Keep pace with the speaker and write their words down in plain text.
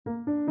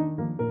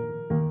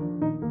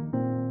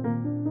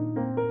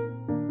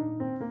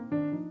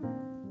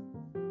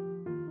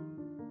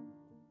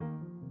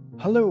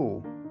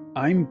Hello,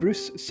 I'm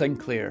Bruce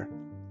Sinclair.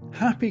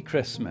 Happy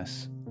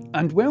Christmas,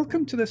 and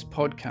welcome to this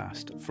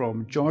podcast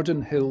from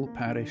Jordanhill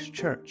Parish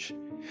Church,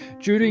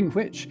 during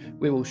which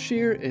we will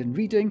share in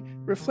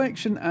reading,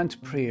 reflection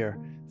and prayer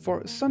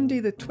for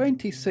Sunday the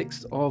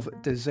 26th of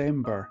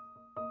December.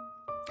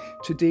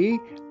 Today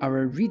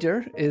our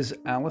reader is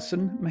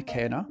Alison,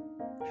 McKenna,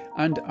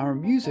 and our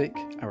music,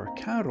 our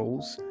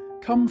carols,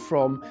 come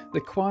from the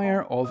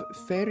choir of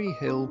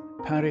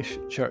Jordanhill Parish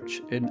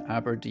Church in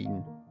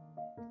Aberdeen.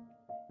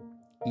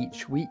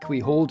 Each week we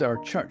hold our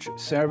church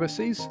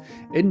services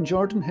in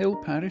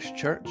Jordanhill Parish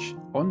Church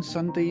on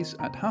Sundays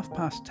at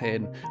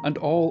 10:30, and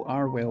all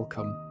are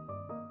welcome.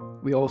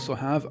 We also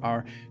have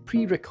our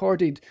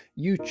pre-recorded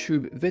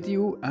YouTube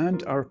video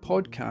and our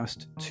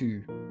podcast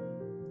too.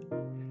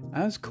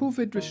 As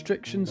COVID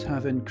restrictions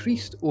have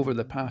increased over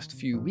the past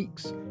few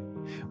weeks,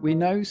 we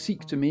now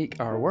seek to make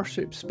our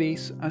worship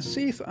space as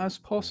safe as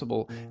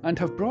possible and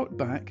have brought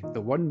back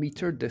the 1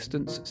 metre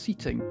distance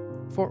seating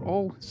for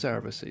all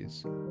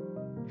services.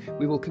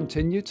 We will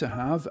continue to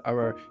have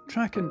our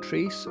track and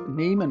trace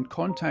name and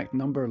contact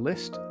number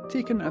list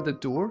taken at the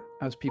door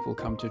as people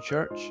come to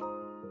church.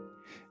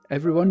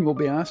 Everyone will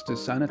be asked to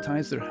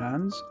sanitise their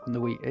hands on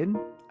the way in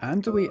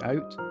and the way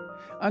out,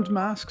 and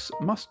masks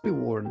must be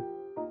worn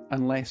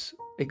unless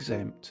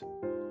exempt.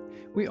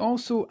 We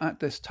also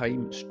at this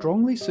time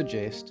strongly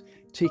suggest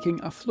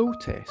taking a flow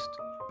test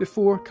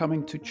before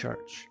coming to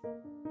church.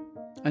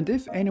 And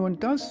if anyone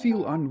does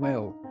feel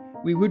unwell,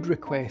 we would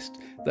request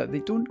that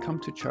they don't come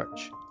to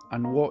church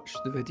and watch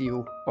the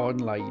video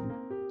online.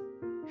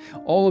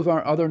 All of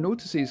our other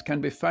notices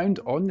can be found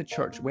on the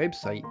church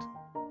website.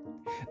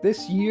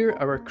 This year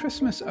our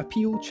Christmas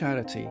appeal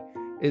charity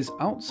is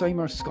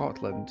Alzheimer's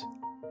Scotland.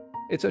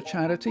 It's a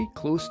charity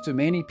close to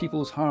many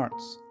people's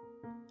hearts,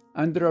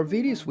 and there are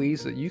various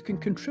ways that you can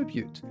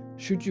contribute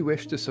should you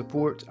wish to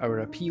support our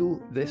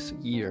appeal this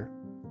year.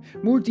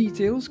 More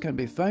details can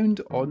be found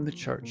on the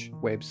church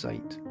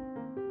website.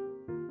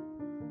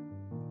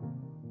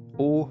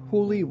 O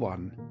Holy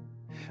One,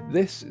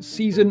 this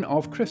season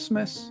of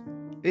Christmas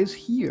is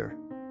here.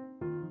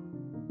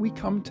 We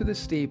come to the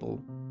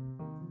stable,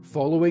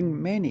 following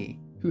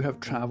many who have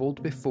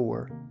travelled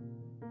before.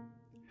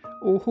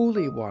 O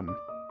Holy One,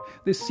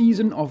 the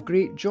season of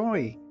great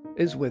joy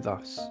is with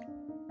us.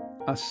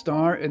 A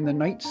star in the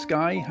night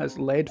sky has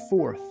led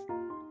forth.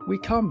 We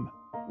come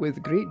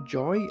with great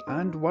joy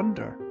and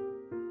wonder.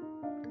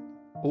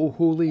 O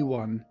Holy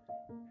One,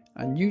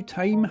 a new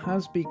time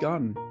has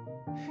begun.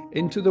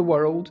 Into the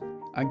world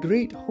a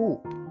great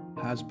hope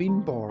has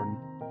been born.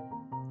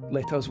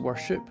 Let us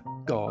worship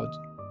God.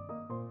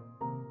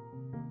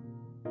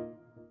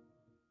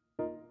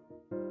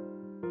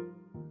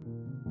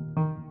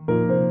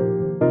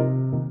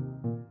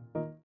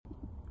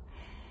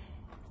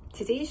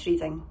 Today's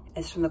reading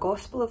is from the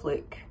Gospel of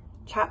Luke,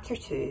 chapter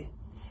 2,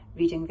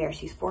 reading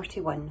verses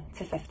 41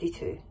 to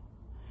 52.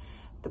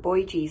 The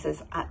boy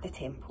Jesus at the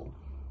temple.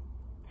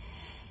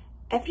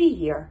 Every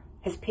year,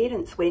 his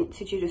parents went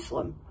to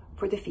Jerusalem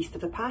for the feast of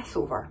the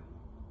Passover.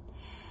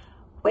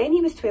 When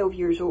he was 12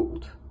 years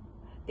old,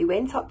 they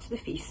went up to the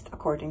feast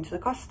according to the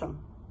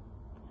custom.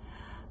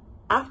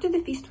 After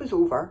the feast was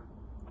over,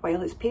 while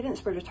his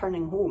parents were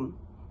returning home,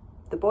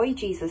 the boy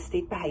Jesus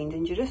stayed behind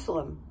in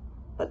Jerusalem,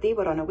 but they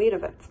were unaware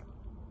of it.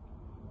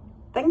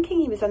 Thinking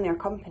he was in their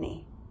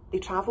company, they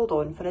travelled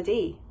on for a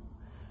day.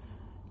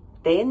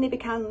 Then they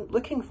began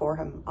looking for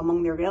him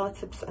among their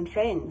relatives and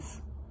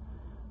friends.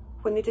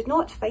 When they did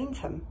not find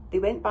him, they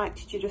went back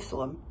to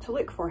Jerusalem to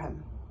look for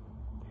him.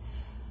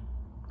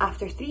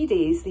 After 3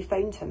 days, they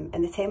found him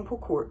in the temple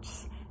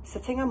courts,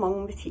 sitting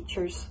among the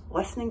teachers,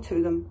 listening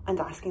to them and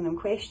asking them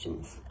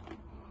questions.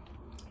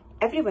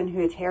 Everyone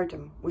who had heard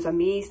him was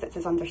amazed at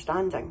his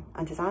understanding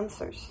and his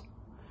answers.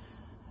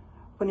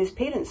 When his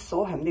parents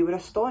saw him, they were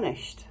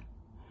astonished.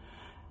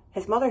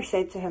 His mother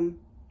said to him,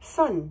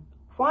 "Son,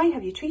 why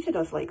have you treated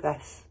us like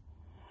this?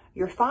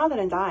 Your father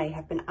and I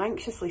have been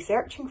anxiously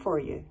searching for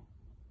you."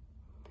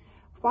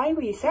 "Why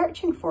were you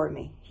searching for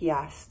me?" he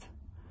asked.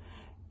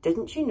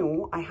 "Didn't you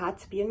know I had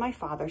to be in my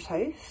father's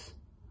house?"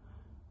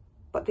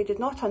 But they did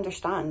not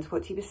understand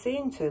what he was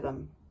saying to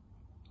them.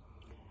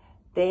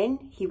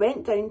 Then he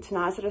went down to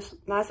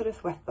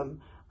Nazareth with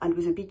them and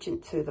was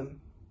obedient to them.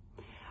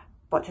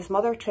 But his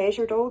mother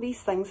treasured all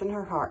these things in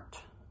her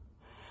heart.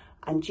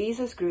 And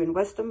Jesus grew in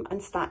wisdom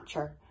and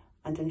stature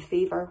and in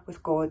favour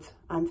with God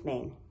and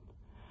men.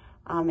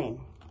 Amen.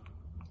 Amen.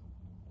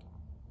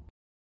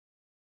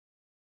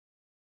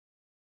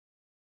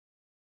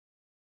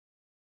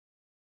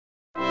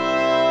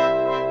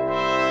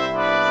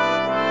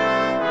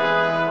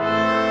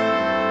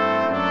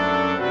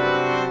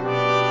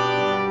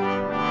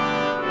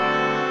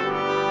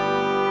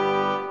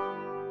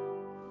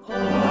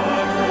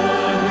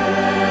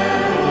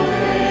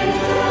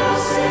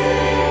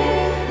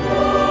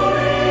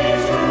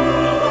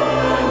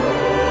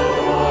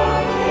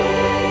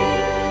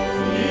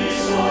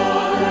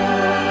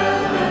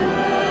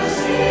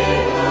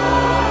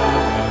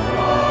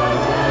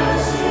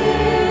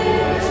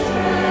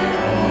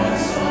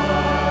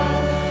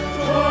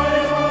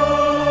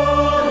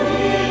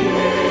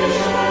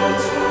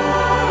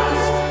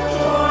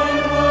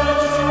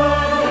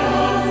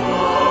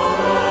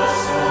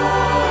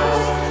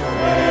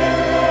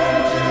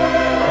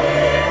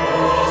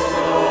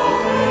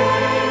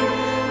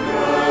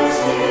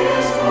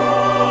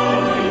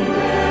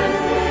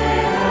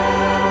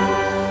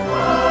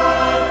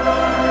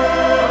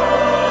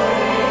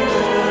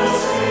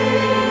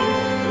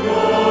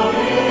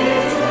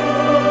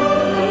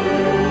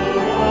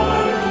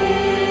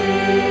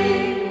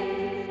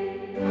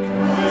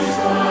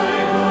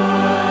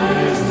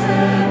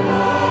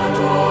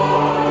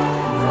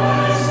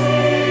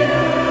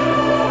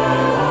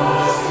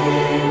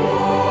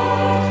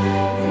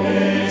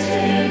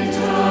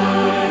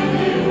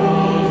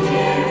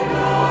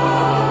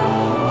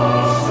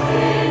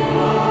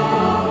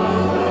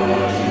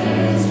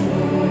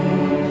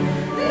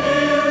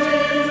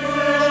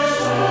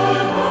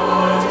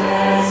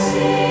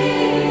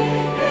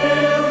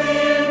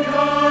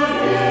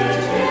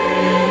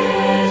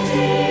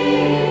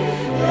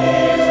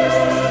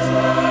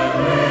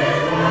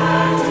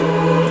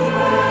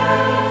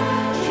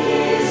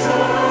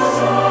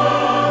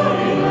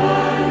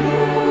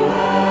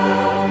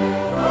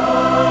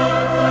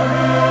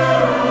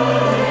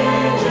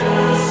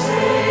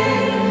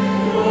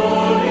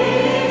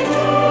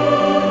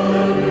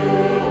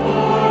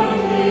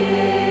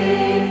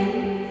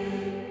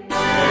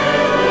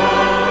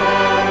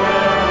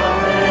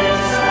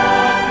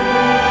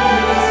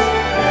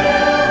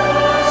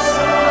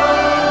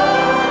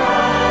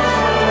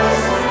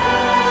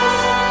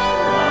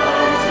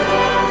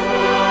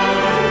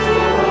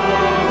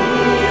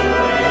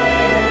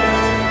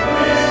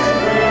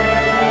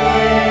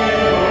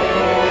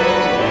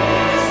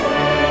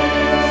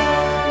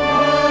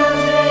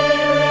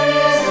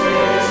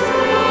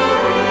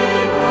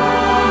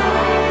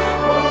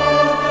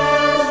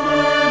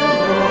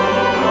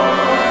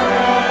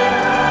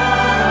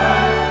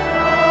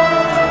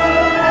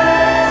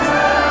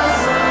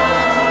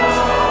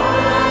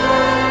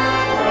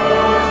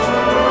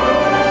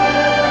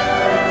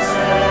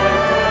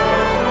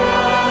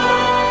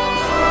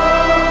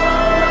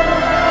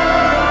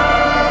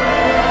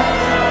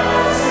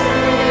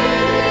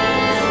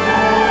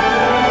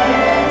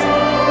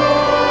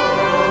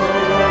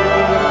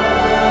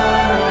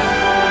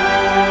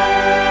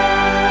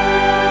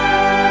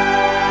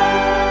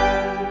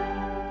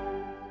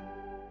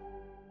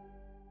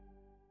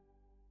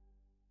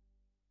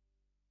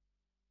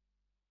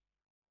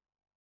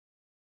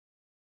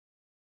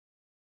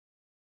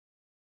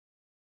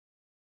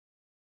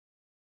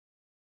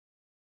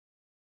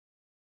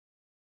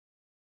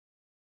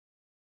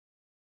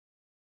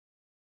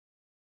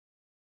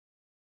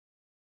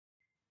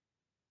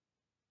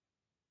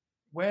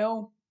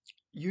 Well,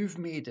 you've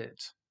made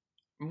it,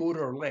 more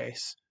or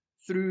less,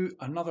 through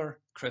another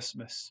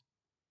Christmas.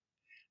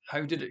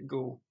 How did it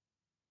go?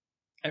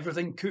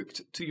 Everything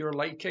cooked to your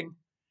liking?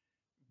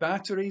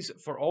 Batteries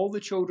for all the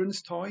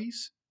children's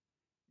toys?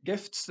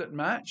 Gifts that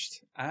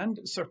matched and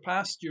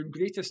surpassed your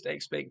greatest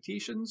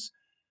expectations?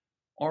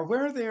 Or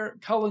were there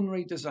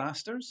culinary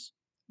disasters,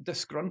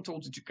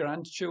 disgruntled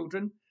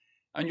grandchildren,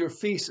 and your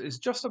face is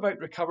just about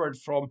recovered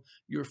from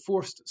your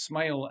forced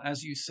smile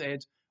as you said,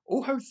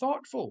 "Oh, how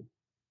thoughtful,"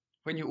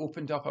 when you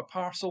opened up a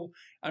parcel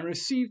and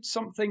received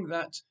something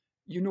that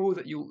you know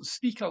that you'll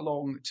sneak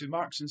along to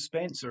Marks and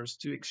Spencer's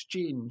to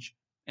exchange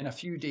in a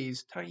few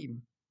days'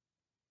 time?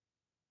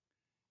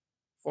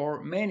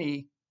 For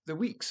many, the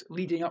weeks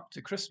leading up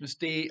to Christmas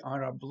Day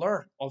are a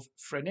blur of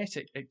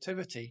frenetic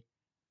activity.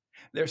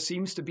 There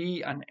seems to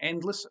be an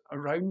endless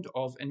round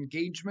of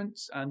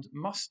engagements and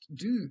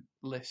must-do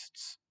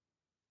lists.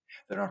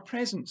 There are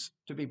presents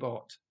to be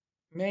bought,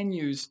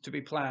 menus to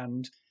be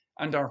planned,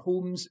 and our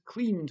homes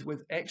cleaned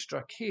with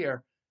extra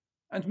care,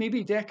 and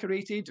maybe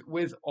decorated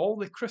with all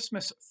the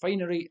Christmas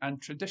finery and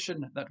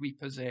tradition that we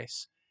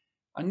possess,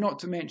 and not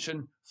to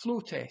mention flow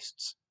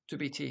tests to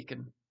be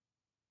taken.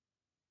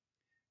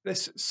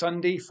 This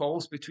Sunday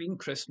falls between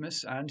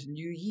Christmas and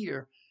New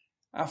Year,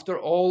 after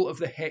all of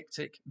the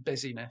hectic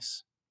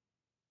busyness.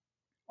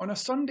 On a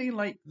Sunday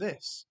like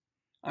this,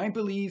 I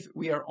believe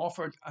we are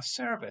offered a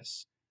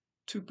service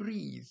to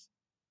breathe.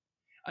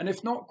 And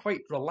if not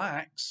quite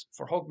relax,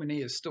 for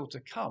Hogmanay is still to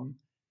come,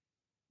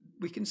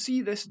 we can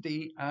see this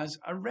day as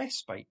a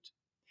respite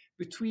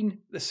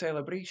between the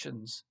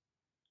celebrations,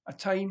 a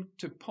time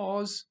to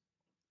pause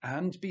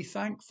and be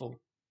thankful.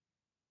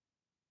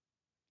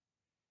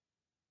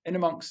 In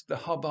amongst the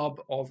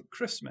hubbub of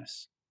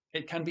Christmas,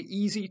 it can be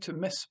easy to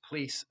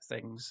misplace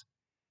things.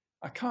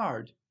 A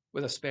card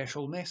with a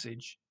special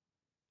message,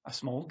 a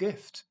small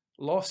gift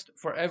lost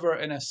forever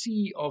in a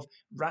sea of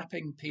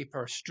wrapping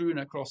paper strewn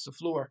across the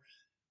floor,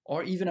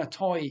 or even a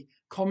toy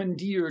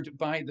commandeered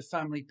by the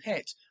family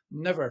pet,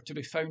 never to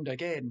be found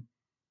again.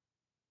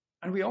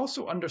 And we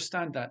also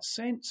understand that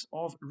sense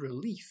of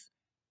relief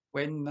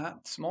when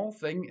that small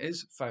thing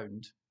is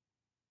found.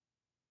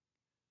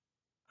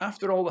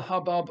 After all the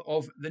hubbub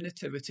of the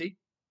Nativity,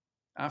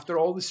 after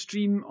all the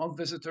stream of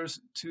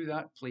visitors to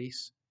that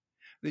place,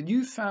 the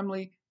new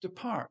family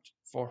depart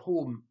for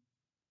home.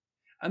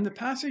 And the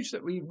passage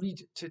that we read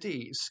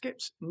today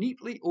skips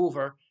neatly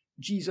over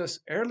Jesus'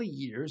 early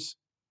years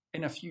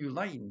in a few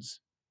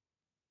lines.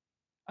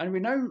 And we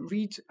now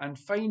read and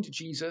find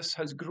Jesus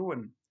has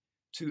grown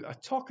to a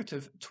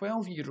talkative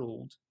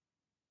 12-year-old.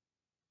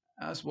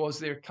 As was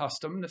their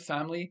custom, the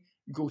family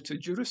go to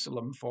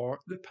Jerusalem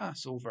for the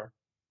Passover,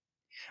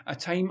 a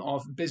time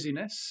of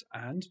busyness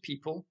and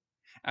people,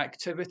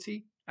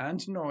 activity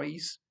and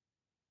noise,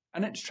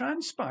 and it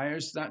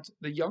transpires that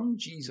the young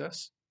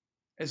Jesus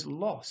is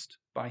lost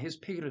by his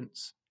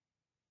parents,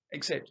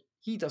 except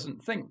he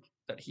doesn't think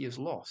that he is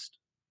lost.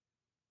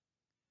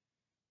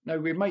 Now,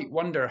 we might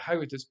wonder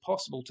how it is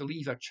possible to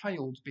leave a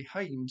child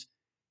behind,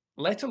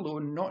 let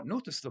alone not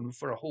notice them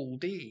for a whole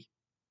day.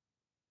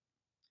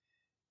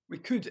 We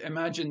could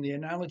imagine the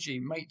analogy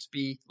might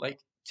be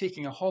like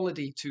taking a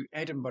holiday to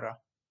Edinburgh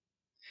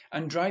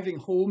and driving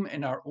home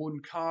in our own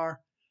car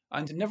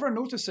and never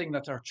noticing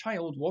that our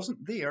child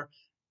wasn't there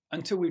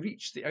until we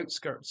reached the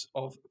outskirts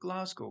of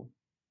Glasgow,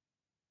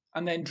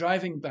 and then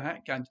driving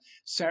back and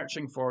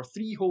searching for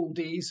 3 whole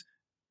days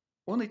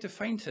only to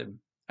find him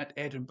at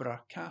Edinburgh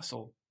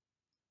Castle.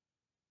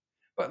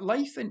 But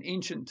life in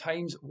ancient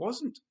times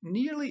wasn't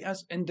nearly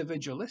as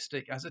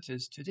individualistic as it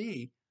is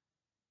today,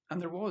 and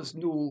there was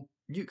no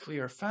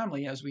nuclear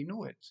family as we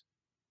know it.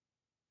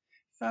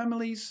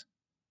 Families,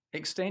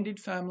 extended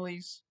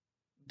families,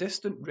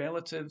 distant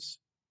relatives,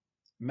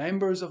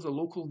 members of the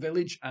local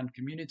village and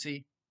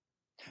community,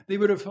 they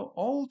would have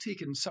all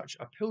taken such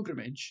a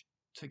pilgrimage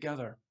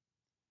together.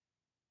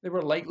 They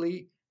were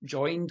likely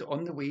joined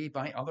on the way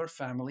by other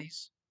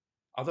families,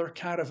 other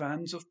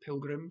caravans of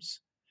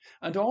pilgrims,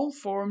 and all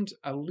formed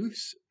a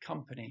loose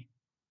company.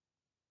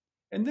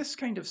 In this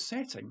kind of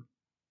setting,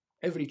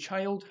 every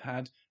child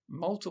had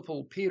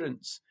multiple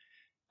parents,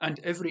 and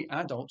every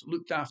adult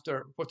looked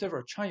after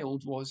whatever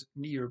child was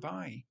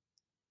nearby.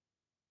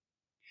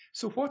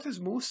 So what is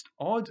most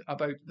odd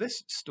about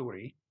this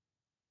story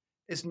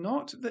is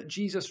not that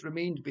Jesus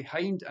remained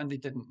behind and they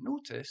didn't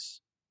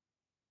notice.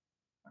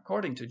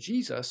 According to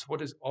Jesus,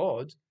 what is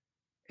odd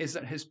is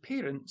that his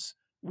parents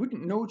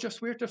wouldn't know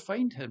just where to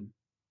find him.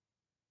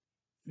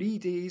 3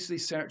 days they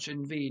search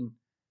in vain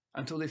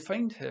until they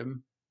find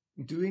him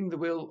doing the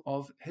will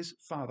of his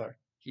Father,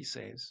 he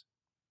says.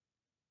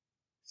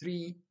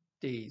 3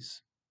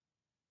 days.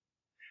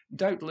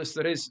 Doubtless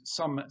there is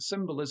some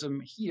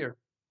symbolism here,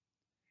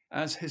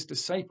 as his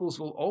disciples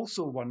will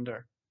also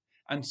wonder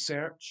and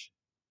search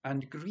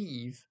and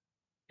grieve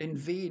in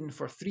vain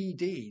for 3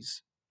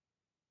 days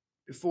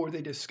before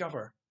they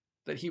discover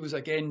that he was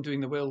again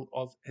doing the will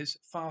of his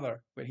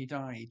Father where he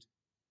died.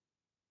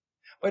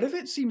 But if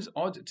it seems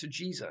odd to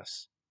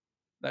Jesus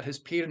that his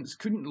parents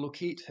couldn't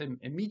locate him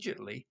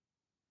immediately,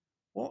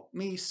 What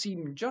may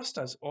seem just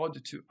as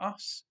odd to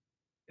us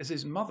is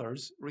his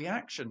mother's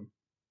reaction.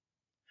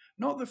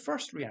 Not the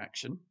first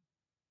reaction,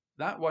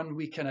 that one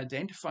we can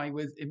identify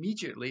with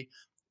immediately.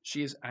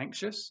 She is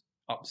anxious,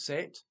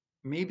 upset,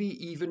 maybe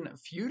even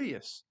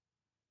furious.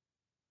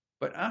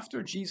 But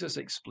after Jesus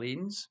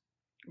explains,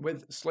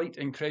 with slight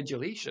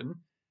incredulation,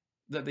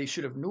 that they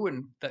should have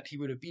known that he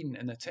would have been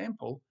in the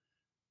temple,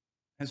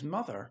 his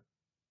mother,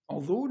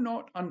 although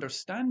not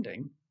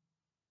understanding,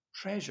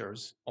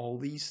 treasures all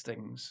these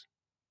things.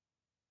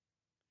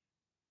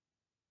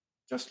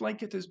 Just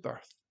like at his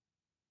birth.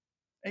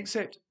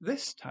 Except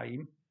this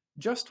time,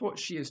 just what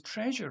she is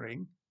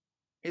treasuring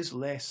is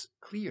less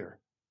clear.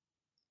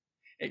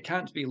 It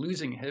can't be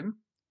losing him,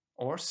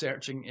 or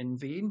searching in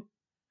vain,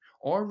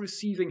 or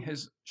receiving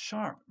his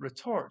sharp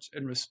retort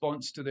in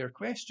response to their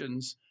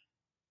questions.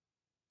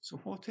 So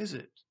what is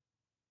it?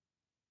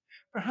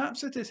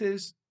 Perhaps it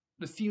is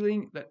the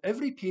feeling that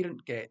every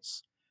parent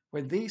gets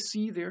when they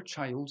see their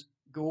child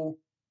go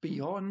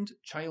beyond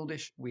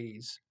childish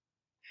ways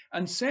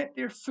and set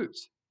their foot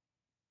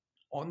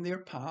on their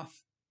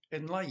path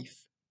in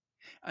life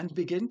and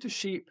begin to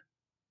shape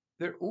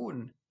their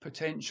own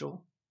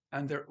potential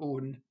and their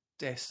own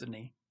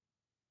destiny.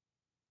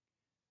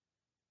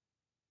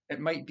 It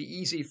might be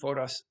easy for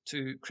us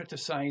to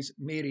criticize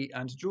Mary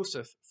and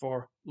Joseph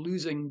for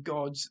losing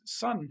God's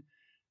son,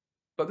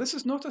 but this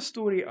is not a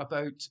story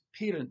about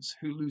parents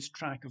who lose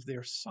track of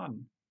their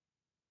son,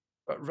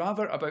 but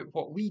rather about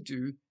what we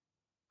do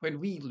when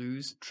we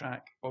lose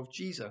track of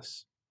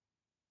Jesus,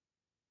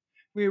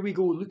 where we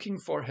go looking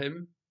for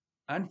him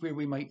and where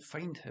we might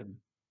find him.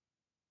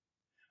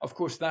 Of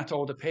course, that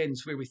all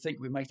depends where we think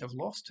we might have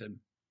lost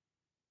him.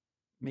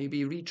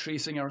 Maybe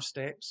retracing our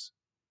steps,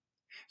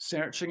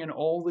 searching in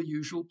all the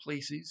usual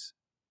places,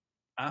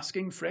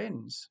 asking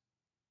friends.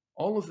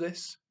 All of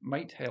this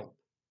might help,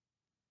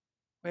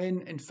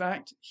 when in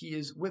fact he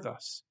is with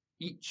us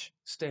each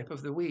step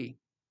of the way.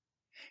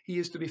 He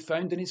is to be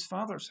found in his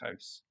Father's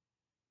house,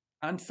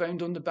 and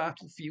found on the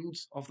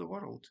battlefields of the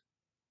world,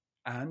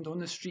 and on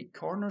the street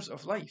corners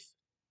of life.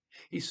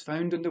 He's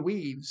found in the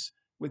waves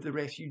with the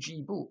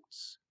refugee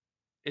boats,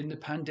 in the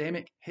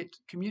pandemic-hit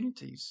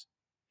communities.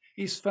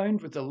 He's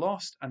found with the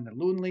lost and the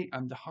lonely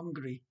and the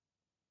hungry.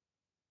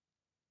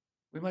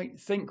 We might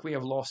think we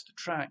have lost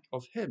track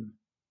of him,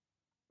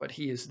 but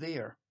he is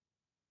there,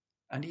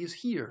 and he is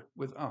here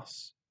with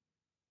us.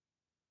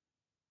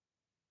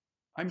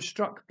 I'm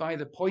struck by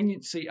the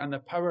poignancy and the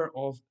power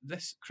of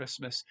this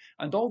Christmas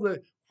and all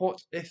the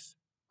what-if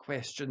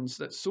questions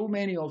that so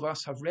many of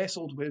us have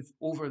wrestled with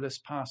over this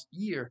past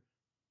year.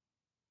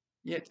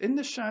 Yet in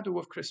the shadow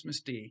of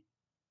Christmas Day,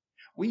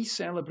 we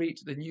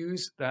celebrate the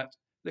news that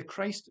the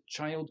Christ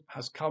child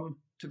has come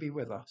to be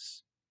with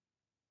us.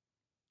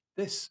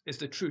 This is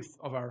the truth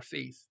of our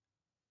faith.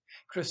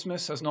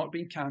 Christmas has not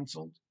been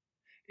cancelled.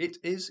 It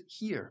is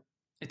here.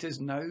 It is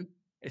now.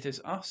 It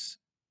is us.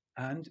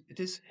 And it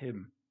is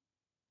him.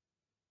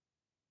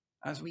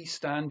 As we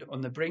stand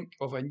on the brink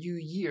of a new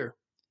year,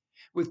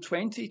 with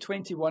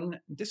 2021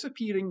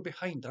 disappearing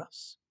behind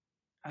us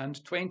and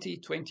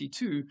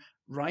 2022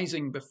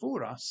 rising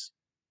before us,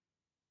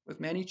 with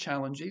many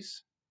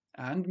challenges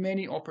and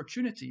many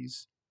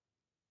opportunities,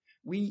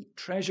 we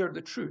treasure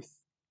the truth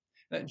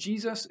that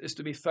Jesus is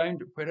to be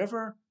found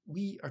wherever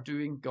we are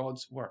doing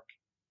God's work,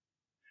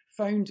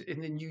 found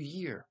in the new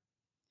year,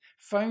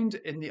 found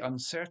in the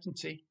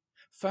uncertainty,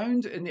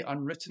 found in the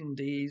unwritten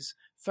days,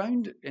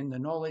 found in the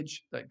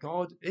knowledge that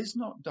God is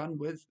not done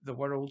with the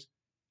world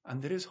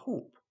and there is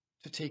hope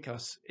to take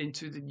us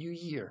into the new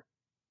year,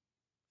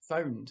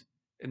 found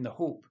in the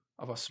hope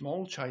of a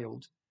small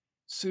child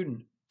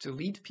soon to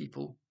lead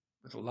people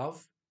with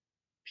love,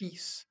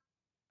 peace,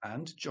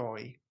 and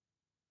joy.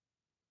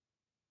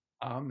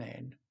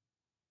 Amen.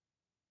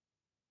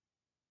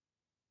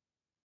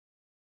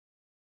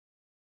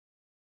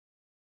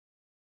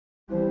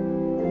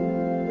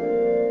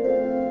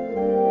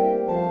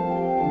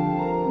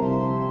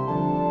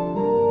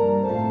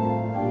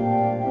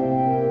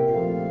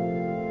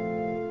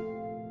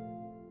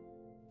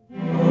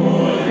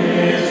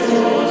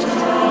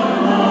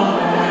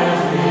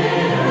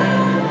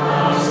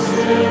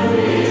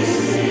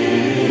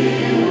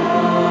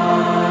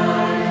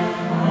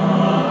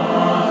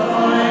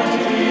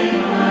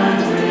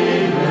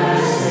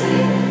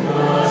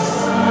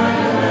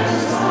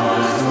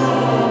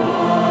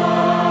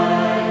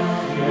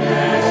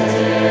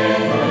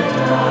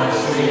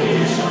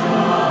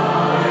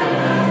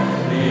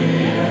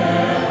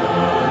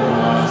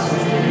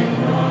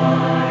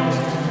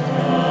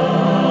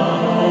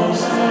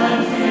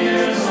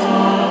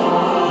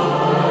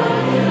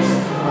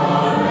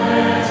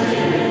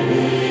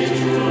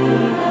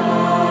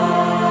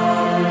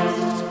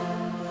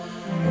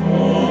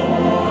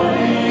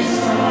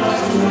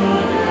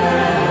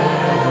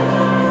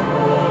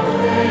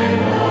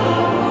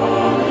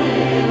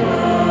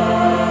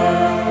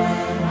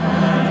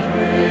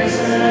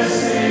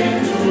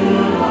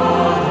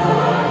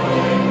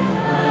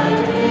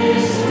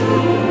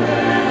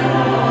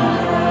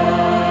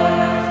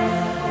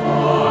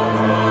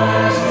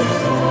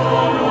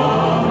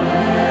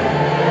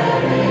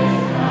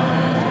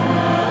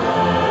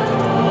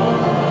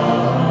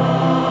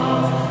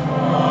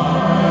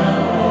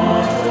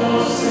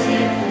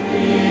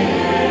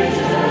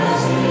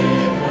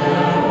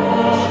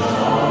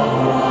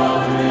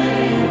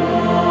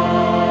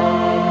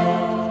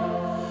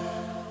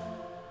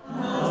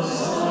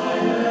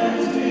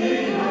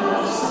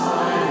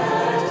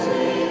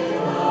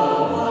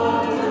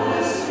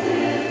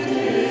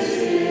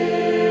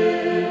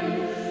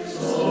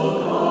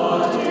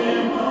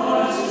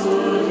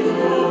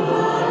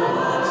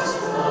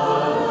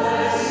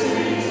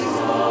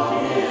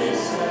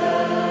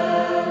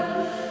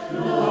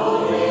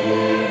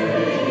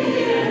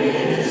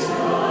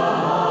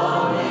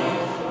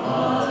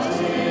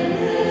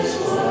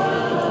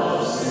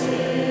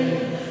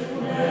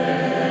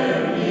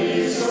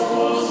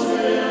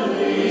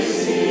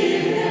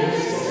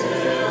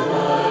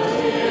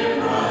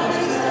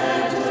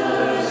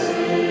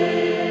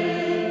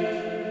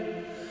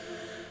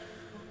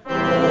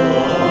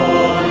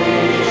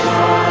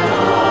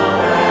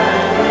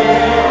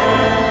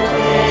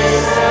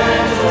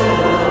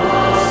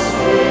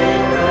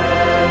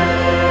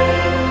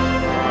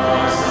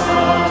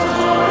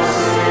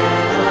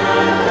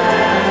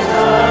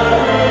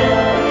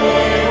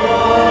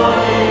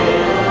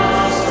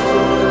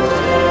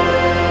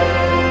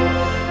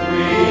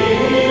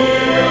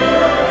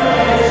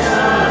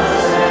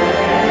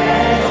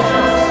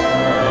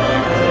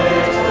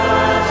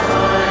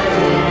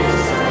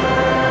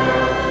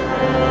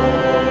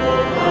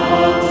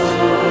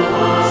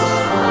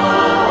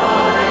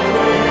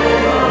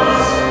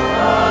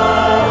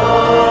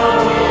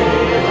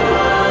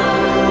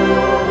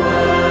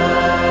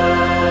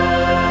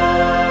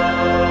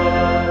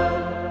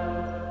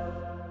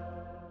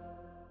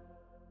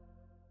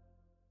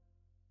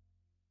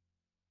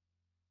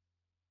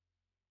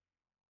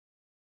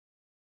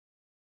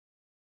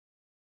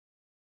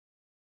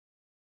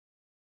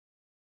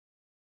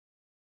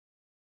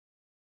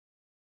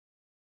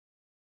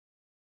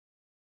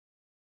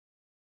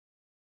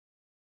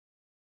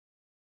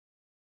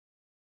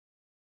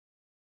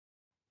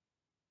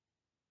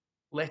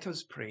 Let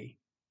us pray.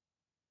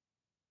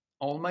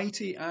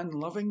 Almighty and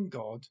loving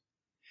God,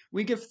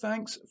 we give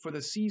thanks for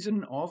the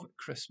season of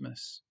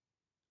Christmas,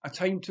 a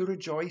time to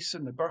rejoice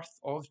in the birth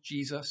of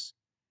Jesus,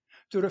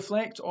 to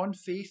reflect on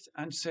faith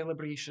and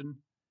celebration,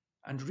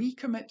 and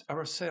recommit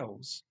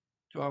ourselves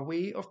to a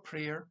way of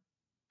prayer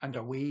and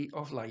a way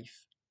of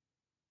life.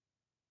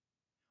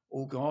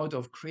 O God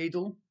of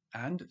cradle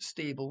and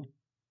stable,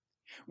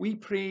 we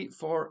pray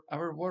for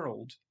our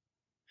world,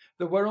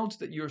 the world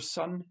that your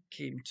Son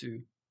came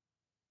to.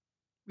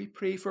 We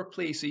pray for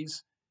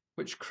places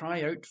which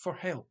cry out for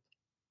help,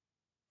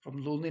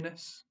 from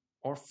loneliness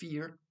or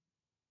fear,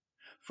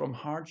 from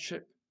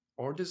hardship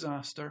or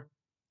disaster,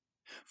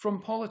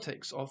 from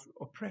politics of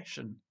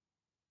oppression,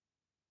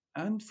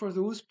 and for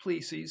those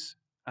places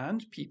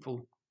and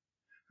people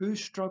who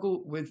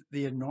struggle with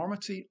the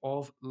enormity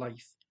of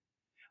life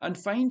and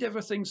find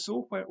everything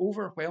so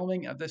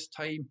overwhelming at this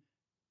time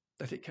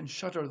that it can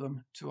shudder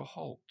them to a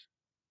halt.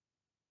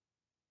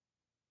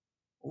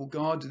 O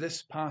God,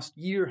 this past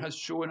year has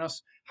shown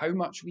us how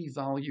much we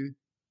value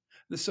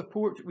the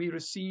support we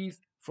receive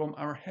from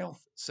our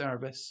health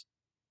service,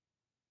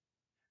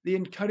 the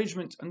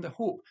encouragement and the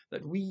hope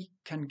that we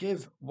can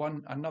give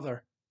one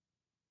another,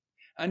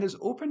 and has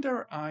opened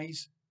our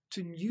eyes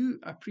to new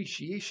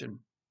appreciation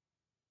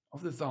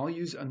of the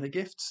values and the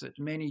gifts that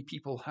many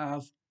people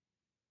have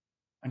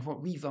and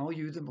what we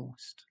value the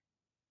most.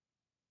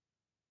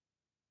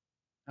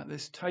 At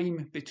this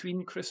time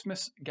between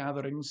Christmas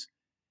gatherings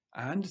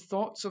and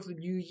thoughts of the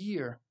new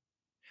year,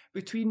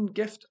 between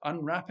gift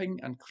unwrapping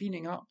and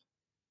cleaning up,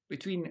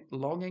 between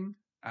longing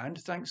and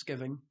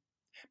thanksgiving,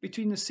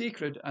 between the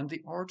sacred and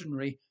the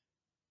ordinary,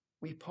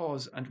 we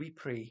pause and we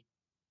pray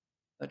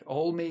that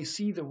all may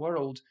see the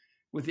world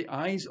with the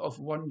eyes of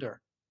wonder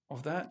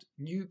of that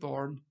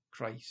newborn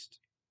Christ.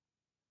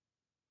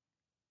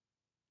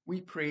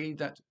 We pray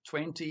that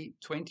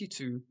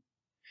 2022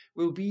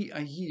 will be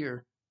a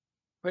year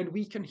when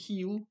we can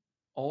heal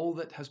all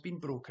that has been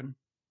broken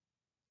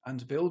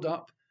and build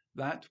up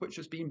that which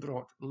has been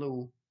brought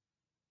low.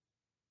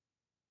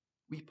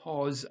 We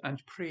pause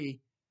and pray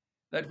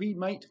that we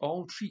might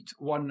all treat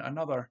one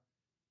another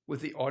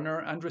with the honour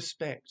and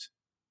respect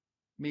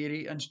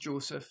Mary and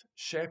Joseph,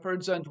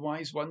 shepherds and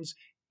wise ones,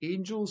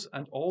 angels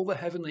and all the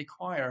heavenly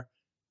choir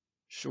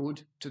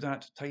showed to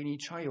that tiny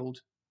child.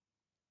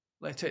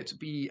 Let it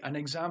be an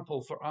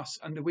example for us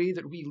and the way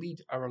that we lead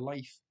our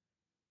life.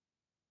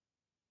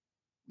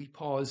 We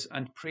pause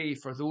and pray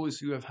for those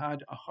who have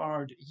had a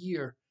hard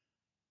year,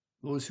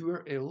 those who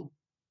are ill,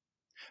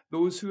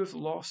 those who have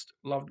lost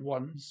loved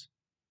ones,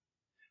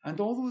 and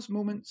all those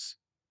moments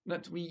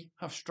that we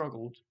have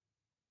struggled.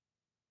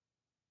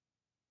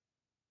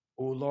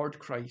 O Lord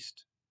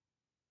Christ,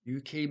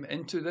 you came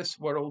into this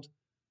world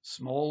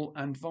small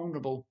and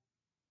vulnerable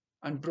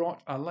and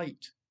brought a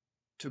light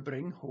to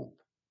bring hope.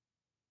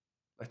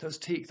 Let us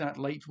take that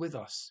light with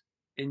us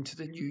into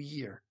the new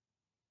year.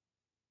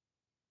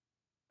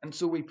 And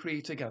so we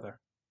pray together.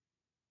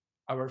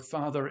 Our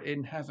Father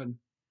in heaven,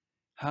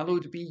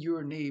 hallowed be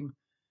your name.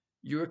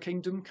 Your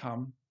kingdom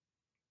come.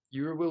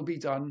 Your will be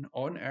done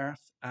on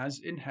earth as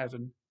in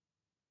heaven.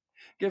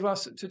 Give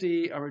us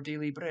today our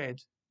daily bread.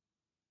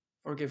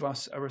 Forgive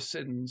us our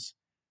sins,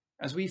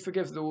 as we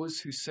forgive those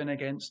who sin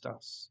against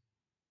us.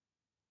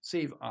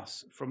 Save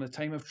us from the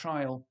time of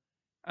trial,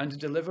 and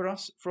deliver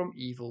us from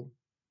evil.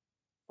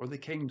 For the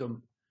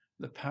kingdom,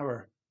 the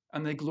power,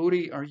 and the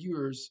glory are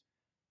yours,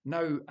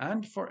 now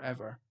and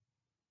forever.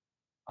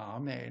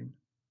 Amen.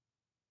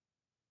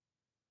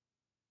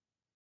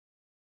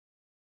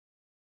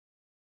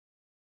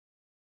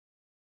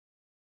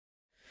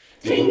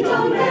 Ding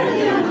dong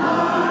merrily on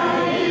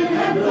high, in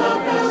heaven the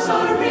bells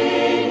are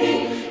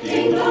ringing.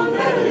 Ding dong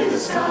merrily the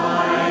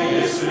sky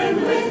is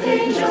rimmed with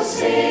angels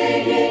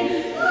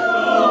singing.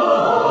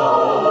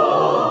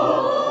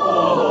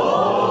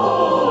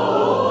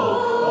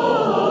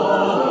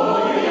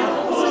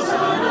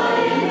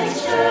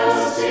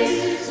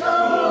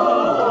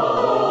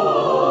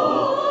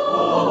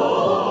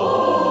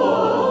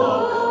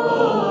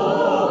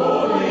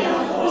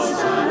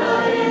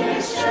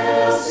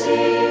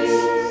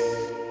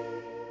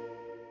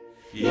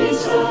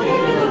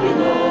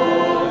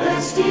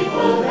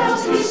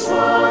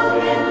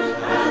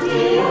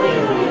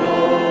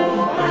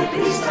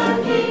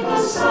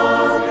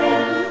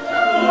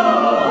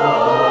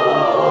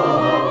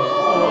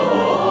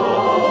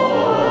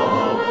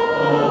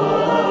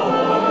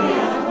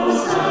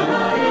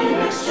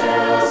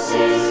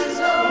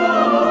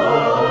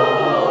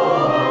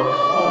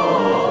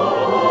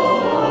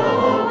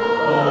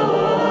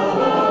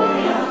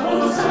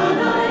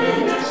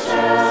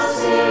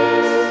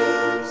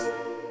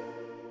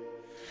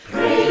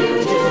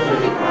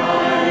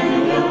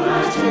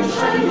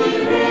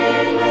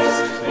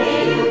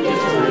 May you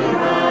beautifully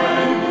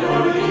rhyme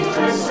your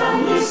victors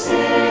from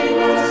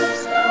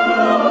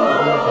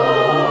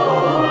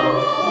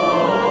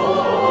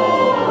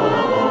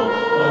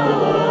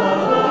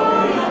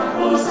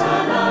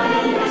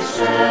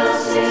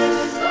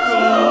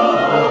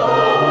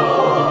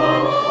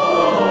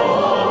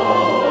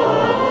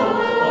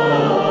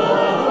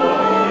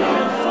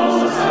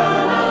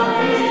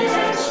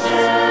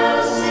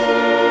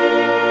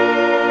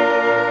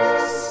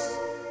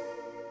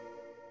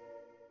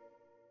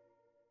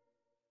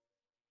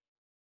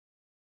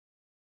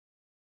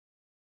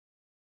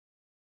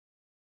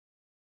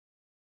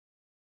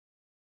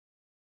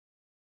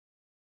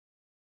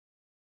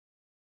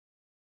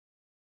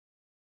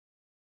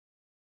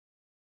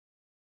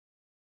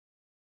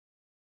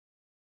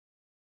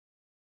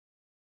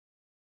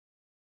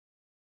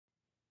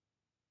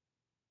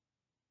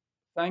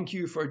Thank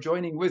you for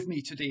joining with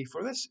me today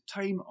for this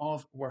time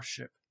of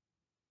worship.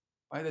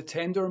 By the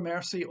tender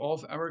mercy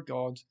of our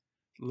God,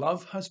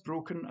 love has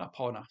broken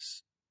upon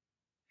us.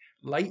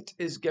 Light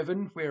is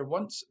given where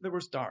once there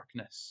was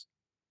darkness.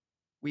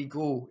 We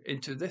go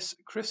into this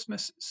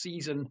Christmas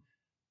season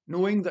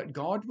knowing that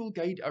God will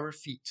guide our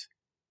feet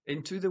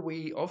into the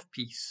way of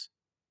peace,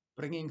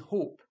 bringing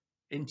hope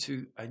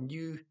into a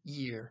new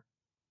year.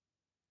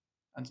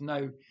 And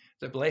now,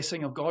 the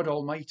blessing of God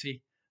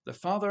Almighty, the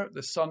Father,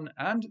 the Son,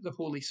 and the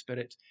Holy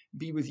Spirit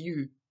be with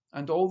you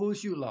and all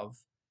those you love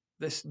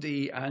this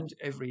day and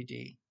every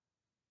day.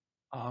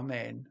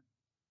 Amen.